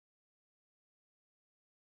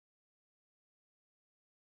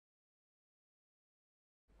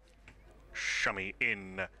Shummy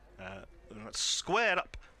in. Squared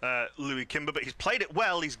up Louis Kimber, but he's played it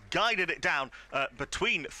well. He's guided it down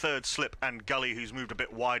between third slip and Gully, who's moved a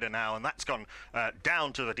bit wider now, and that's gone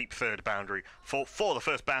down to the deep third boundary for the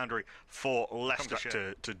first boundary for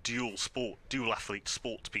Leicestershire. To dual athlete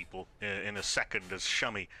sports people in a second, as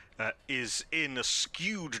Shummy is in a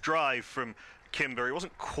skewed drive from Kimber. He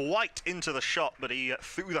wasn't quite into the shot, but he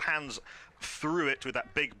threw the hands through it with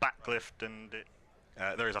that big backlift, and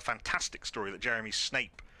there is a fantastic story that Jeremy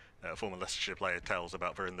Snape, a former Leicestershire player, tells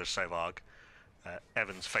about Verinder Sevag.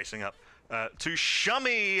 Evans facing up to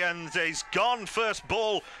Shummy, and he's gone. First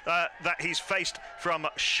ball that he's faced from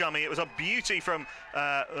Shummy. It was a beauty from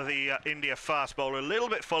the India fast bowler. A little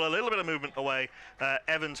bit full, a little bit of movement away.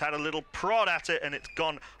 Evans had a little prod at it, and it's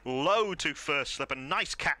gone low to first slip. A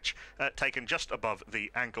nice catch taken just above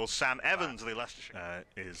the ankle. Sam Evans, the Leicestershire,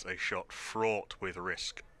 is a shot fraught with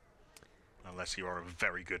risk, unless you are a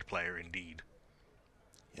very good player indeed.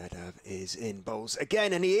 Yadav is in, bowls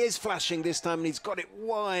again, and he is flashing this time, and he's got it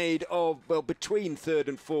wide of, well, between third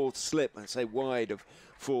and fourth slip. I say wide of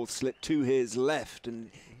fourth slip to his left, and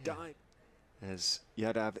dive as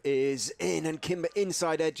Yadav is in, and Kimber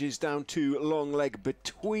inside edges down to long leg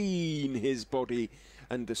between his body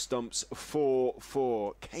and the stumps.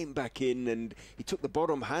 4-4. Came back in, and he took the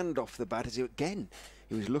bottom hand off the bat as he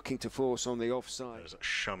was looking to force on the offside. As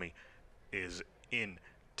Shummy is in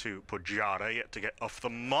to Pujara, yet to get off the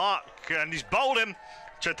mark, and he's bowled him.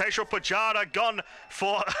 Cheteshwar Pujara gone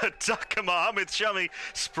for a ducker. Mohammed Shummy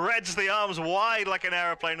spreads the arms wide like an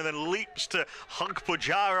aeroplane and then leaps to hug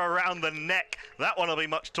Pujara around the neck. That one will be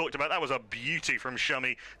much talked about. That was a beauty from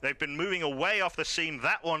Shummy. They've been moving away off the seam.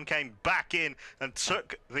 That one came back in and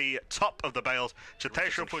took the top of the bails.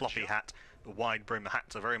 Cheteshwar Pujara floppy hat, the wide brim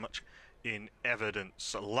hats are very much in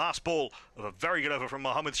evidence. Last ball of a very good over from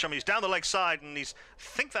Mohammed Shummy. He's down the leg side, and I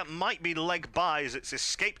think that might be leg buys. It's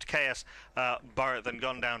escaped KS Bharat, then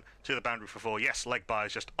gone down to the boundary for 4. Yes, leg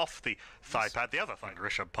buys just off the thigh pad. The other thigh.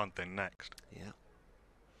 Rishabh Pant in next. Yeah.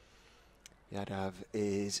 Yadav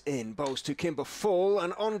is in, bowls to Kimber, full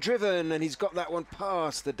and on driven, and he's got that one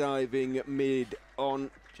past the diving mid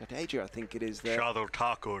on Jadeja, I think it is there. Shardul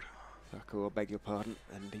Thakur. Thakur, I beg your pardon,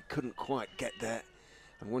 and he couldn't quite get there.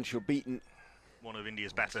 And once you're beaten, one of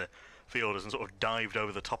India's better fielders, and sort of dived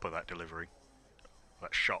over the top of that delivery,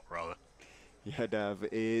 that shot rather. Yadav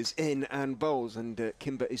is in and bowls, and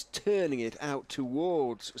Kimber is turning it out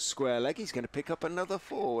towards square leg. He's going to pick up another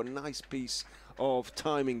 4. A nice piece of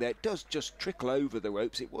timing there. It does just trickle over the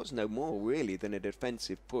ropes. It was no more really than a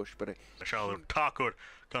defensive push, but Shardul Thakur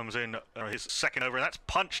comes in his second over, and that's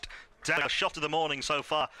punched down. A shot of the morning so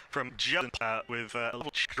far from Jones with a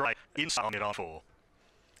little strike inside it on 4.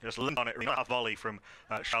 Just limp on it, half volley from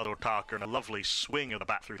Shardul Thakur, and a lovely swing of the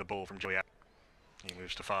bat through the ball from Joey. He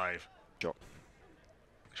moves to 5. Shot.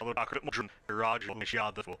 Shardul Thakur a bit more Raj on his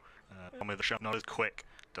yard therefore. With the shot not as quick.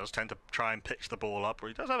 Does tend to try and pitch the ball up, or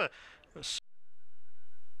he does have a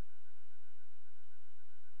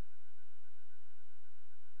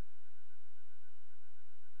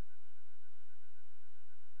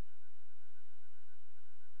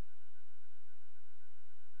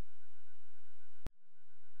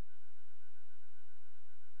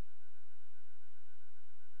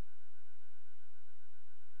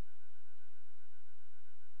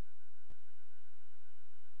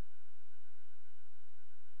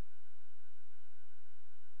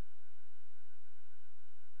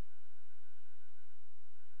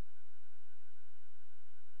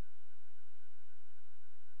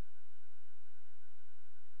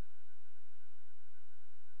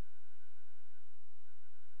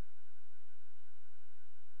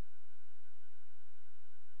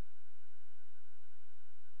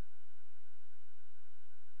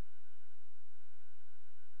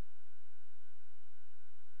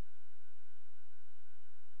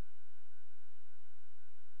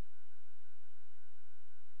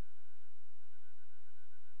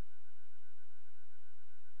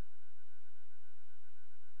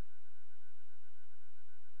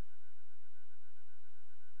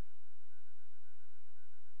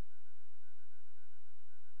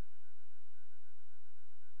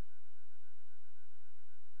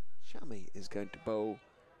Shummy is going to bowl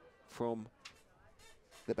from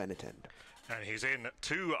the Bennett end. And he's in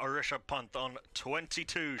to Rishabh Pant on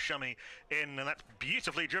 22. Shummy in, and that's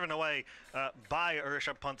beautifully driven away by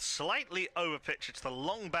Rishabh Pant. Slightly over pitch. It's the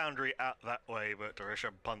long boundary out that way, but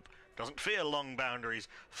Rishabh Pant doesn't fear long boundaries.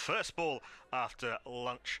 First ball after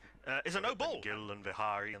lunch is a no ball. Gill and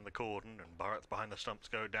Vihari in the cordon, and Bharat behind the stumps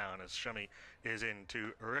go down as Shummy is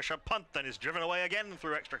into Rishabh Pant, then is driven away again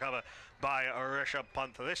through extra cover by Rishabh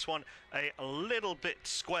Pant. This one a little bit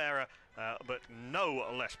squarer but no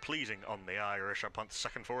less pleasing on the Irish. Punt's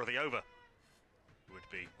second four of the over would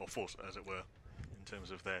be, or fourth as it were, in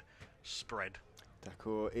terms of their spread.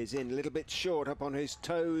 Thakur is in a little bit short, up on his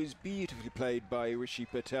toes, beautifully played by Rishi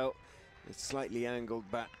Patel. A slightly angled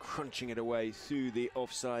bat, crunching it away through the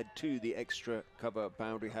offside to the extra cover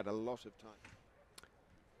boundary. Had a lot of time.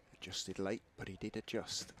 Adjusted late, but he did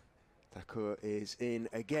adjust. Thakur is in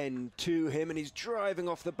again to him, and he's driving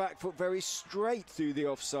off the back foot very straight through the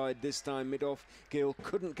offside this time. Mid-off, Gill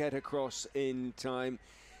couldn't get across in time.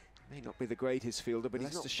 May not be the greatest fielder, but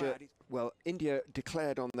he's not bad. Well, India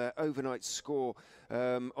declared on their overnight score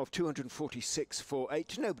of 246 for 8.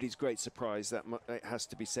 To nobody's great surprise, that it has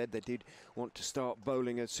to be said. They did want to start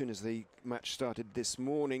bowling as soon as the match started this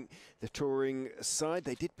morning. The touring side,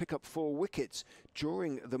 they did pick up 4 wickets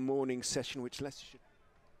during the morning session, which Leicestershire...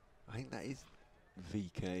 I think that is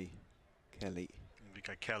VK Kelly.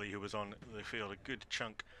 VK Kelly, who was on the field a good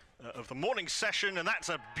chunk of the morning session, and that's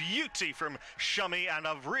a beauty from Shami and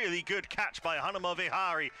a really good catch by Hanuma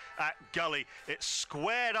Vihari at gully. It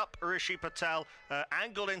squared up Rishi Patel,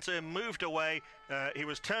 angled into him, moved away. He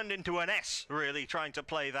was turned into an S, really, trying to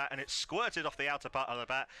play that, and it squirted off the outer part of the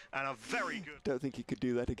bat, and a very good... Don't think he could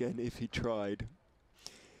do that again if he tried.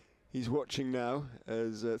 He's watching now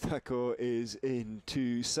as Thakur is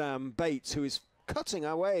into Sam Bates, who is cutting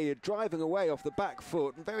away, driving away off the back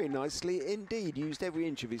foot, and very nicely indeed. Used every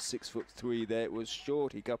inch of his 6'3" there. It was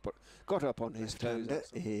short. He got up on his toes.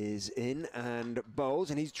 Is in and bowls,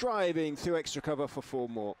 and he's driving through extra cover for 4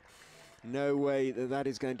 more. No way that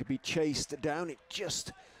is going to be chased down. It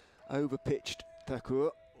just overpitched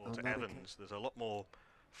Thakur. Or to Evans, there's a lot more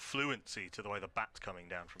fluency to the way the bat's coming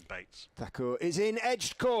down from Bates. Thakur is in,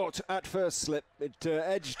 edged court at first slip. It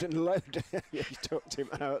edged and loaded. Yeah, he took him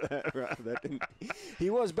out there, rather, didn't he? He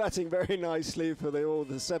was batting very nicely for all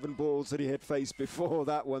the 7 balls that he had faced before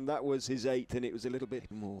that one. That was his 8th, and it was a little bit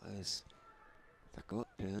more as Thakur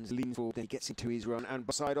turns, leans forward, then he gets into his run and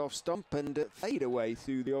side off stump and fade away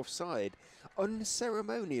through the offside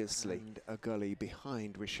unceremoniously. And a gully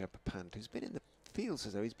behind Rishabh Pant, who's been in the... feels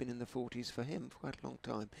as though he's been in the 40s for him for quite a long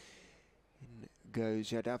time. In goes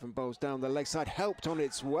Yadav and bowls down the leg side, helped on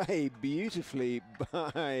its way beautifully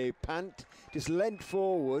by Pant. Just leant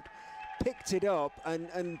forward, picked it up,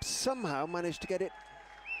 and somehow managed to get it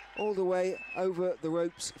all the way over the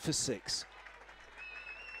ropes for 6.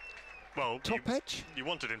 Well, top edge. You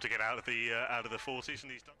wanted him to get out of the 40s,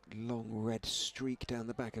 and he's done. Long red streak down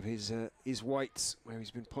the back of his whites, where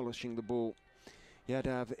he's been polishing the ball.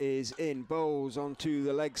 Yadav is in, bowls onto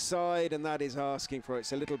the leg side, and that is asking for it.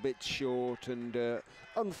 It's a little bit short and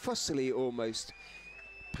unfussily almost.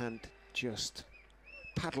 Pant just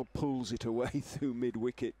paddle pulls it away through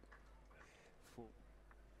mid-wicket.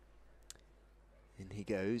 In he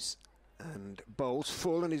goes, and bowls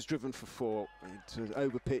full and is driven for 4. It was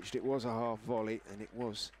overpitched, it was a half volley, and it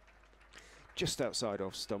was just outside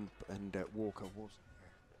off stump, and Walker was...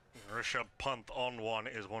 Rishabh Pant on 1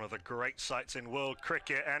 is one of the great sights in world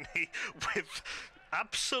cricket, and he, with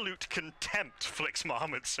absolute contempt, flicks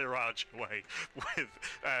Mohammad Siraj away with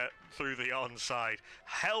through the onside.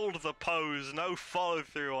 Held the pose, no follow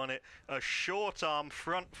through on it. A short arm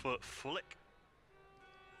front foot flick.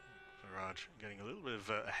 Siraj getting a little bit of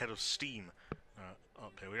a head of steam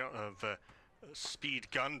up here. We don't have speed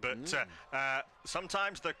gun, but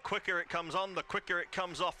sometimes the quicker it comes on, the quicker it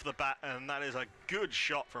comes off the bat, and that is a good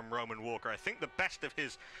shot from Roman Walker. I think the best of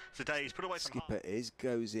his today. He's put away some... Skipper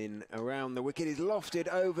goes in around the wicket. He's lofted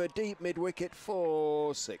over deep mid-wicket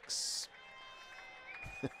for 6.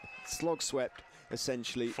 Slog swept,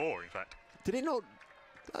 essentially. 4, in fact. Did it not?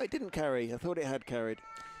 Oh, it didn't carry. I thought it had carried.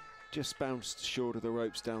 Just bounced short of the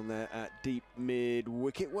ropes down there at deep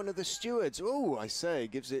mid-wicket. One of the stewards, oh, I say,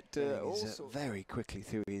 gives it very quickly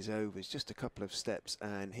through his overs. Just a couple of steps,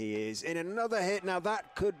 and he is in another hit. Now,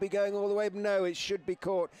 that could be going all the way, but no, it should be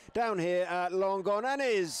caught down here at long on, and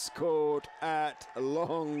is caught at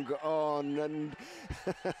long on. And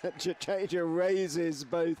Jadeja raises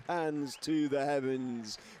both hands to the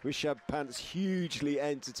heavens. Rishabh Pant's hugely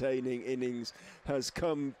entertaining innings has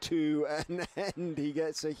come to an end. He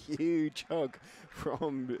gets a huge hug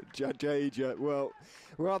from Jadeja. Well,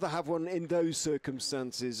 rather have one in those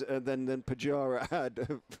circumstances than Pujara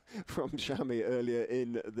had from Shami earlier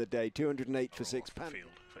in the day. 208 for 6. Field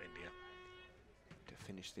for India. To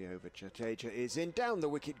finish the over, Jadeja is in. Down the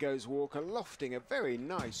wicket goes Walker, lofting a very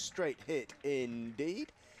nice straight hit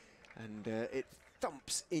indeed. And it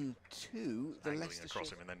thumps into the Leicestershire...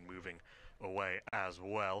 across him and then moving away as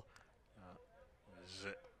well.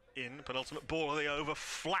 In penultimate ball of the over,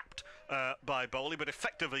 flapped by Bowley, but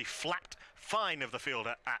effectively flapped fine of the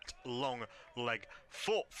fielder at long leg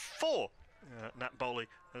 4. Nat Bowley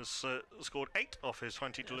has scored 8 off his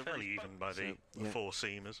 20 delivery, even by the 4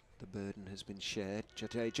 seamers. The burden has been shared.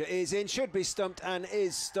 Jadeja is in, should be stumped, and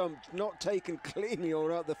is stumped. Not taken cleanly all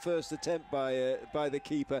right the first attempt by the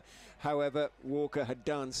keeper. However, Walker had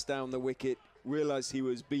danced down the wicket, realised he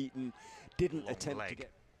was beaten, didn't attempt to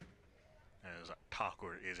get. As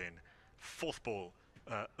Parker is in. 4th ball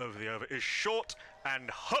over the over is short and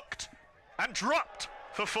hooked and dropped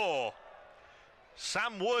for 4.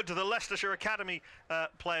 Sam Wood, the Leicestershire Academy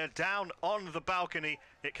player, down on the balcony.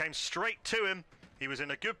 It came straight to him. He was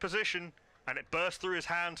in a good position, and it burst through his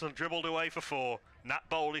hands and dribbled away for 4. Nat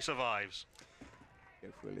Bowley survives. Go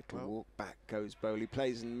for a little walk. Back goes Bowley.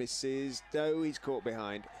 Plays and misses. No, he's caught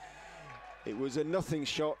behind. It was a nothing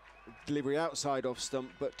shot. Delivery outside off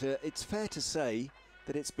stump, but it's fair to say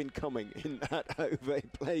that it's been coming in that over. He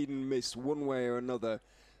played and missed one way or another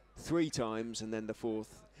 3 times, and then the 4th.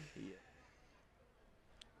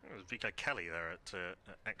 It was VK Kelly there at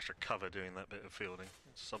extra cover doing that bit of fielding.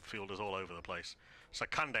 Subfielders all over the place.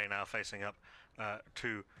 Sakande now facing up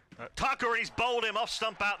to Tucker. He's bowled him off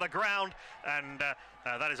stump out the ground, and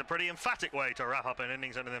that is a pretty emphatic way to wrap up an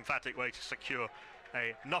innings and an emphatic way to secure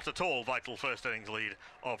a not at all vital first innings lead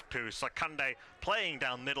of 2. Sakande playing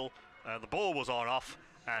down middle. The ball was on off,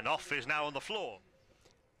 and off is now on the floor.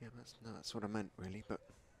 Yeah, that's what I meant really, but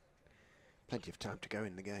plenty of time to go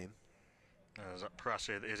in the game. As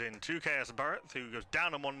Prasid is in to KS Barrett, who goes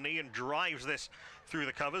down on one knee and drives this through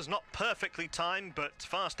the covers. Not perfectly timed, but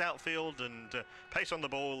fast outfield and pace on the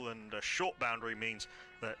ball and a short boundary means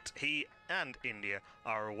that he and India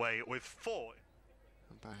are away with 4.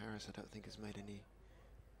 Umpire Harris, I don't think, has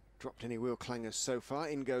dropped any wheel clangers so far.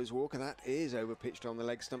 In goes Walker. That is overpitched on the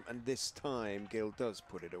leg stump, and this time Gill does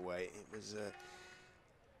put it away. It was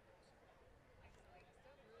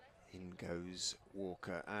in goes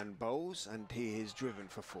Walker and bowls, and he is driven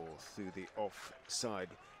for 4 through the offside.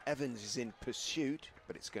 Evans is in pursuit,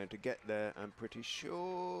 but it's going to get there, I'm pretty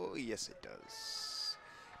sure. Yes, it does.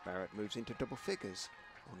 Barrett moves into double figures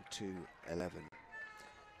on 2-11.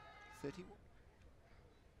 31.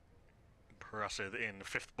 Prasid in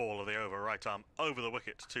 5th ball of the over, right arm over the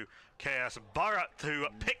wicket to KS Bharat, who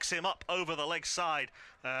picks him up over the leg side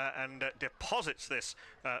and deposits this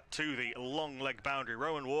to the long leg boundary.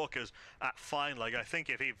 Rowan Walker's at fine leg. I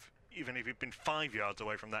think even if he'd been 5 yards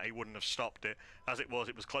away from that, he wouldn't have stopped it. As it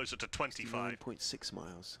was closer to 25. 9.6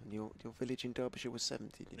 miles, and your village in Derbyshire was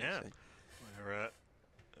 70, did you say? Where,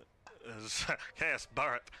 as KS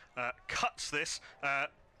Bharat cuts this.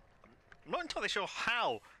 I'm not entirely sure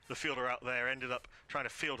how the fielder out there ended up trying to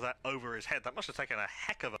field that over his head. That must have taken a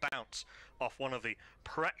heck of a bounce off one of the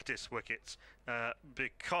practice wickets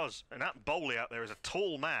because Nat Bowley out there is a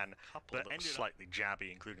tall man that ended slightly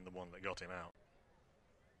jabby, including the one that got him out.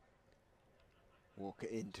 Walker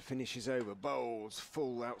in to finish his over. Bowls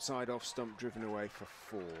full outside off stump, driven away for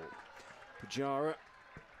 4. Pujara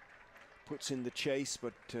puts in the chase,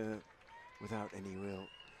 but without any real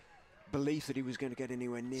belief that he was going to get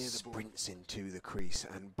anywhere near the ball. Sprints into the crease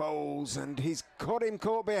and bowls, and he's got him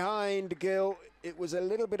caught behind Gill. It was a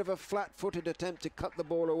little bit of a flat-footed attempt to cut the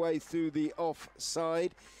ball away through the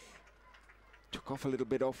offside. Took off a little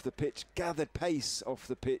bit off the pitch, gathered pace off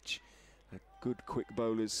the pitch. Good quick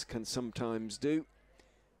bowlers can sometimes do.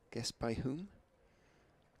 Guess by whom?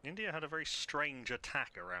 India had a very strange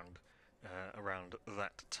attack around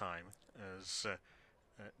that time as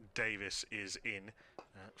Davis is in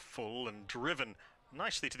full and driven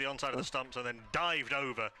nicely to the onside of the stumps and then dived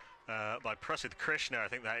over by Prasid Krishna. I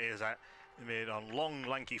think that is mid on long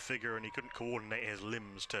lanky figure, and he couldn't coordinate his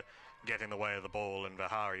limbs to get in the way of the ball, and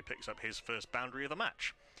Vihari picks up his first boundary of the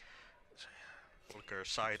match. Walker,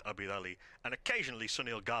 Syed Abid Ali and occasionally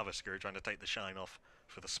Sunil Gavaskar trying to take the shine off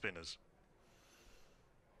for the spinners.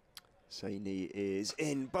 Saini is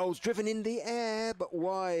in, bowls driven in the air but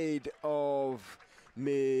wide of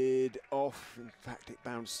mid-off. In fact, it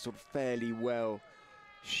bounced sort of fairly well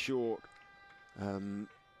short.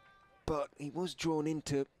 But he was drawn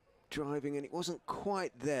into driving and it wasn't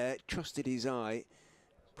quite there. Trusted his eye.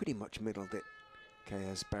 Pretty much middled it.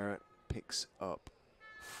 KS Barrett picks up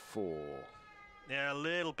 4. Yeah, a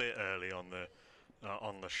little bit early on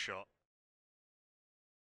the shot.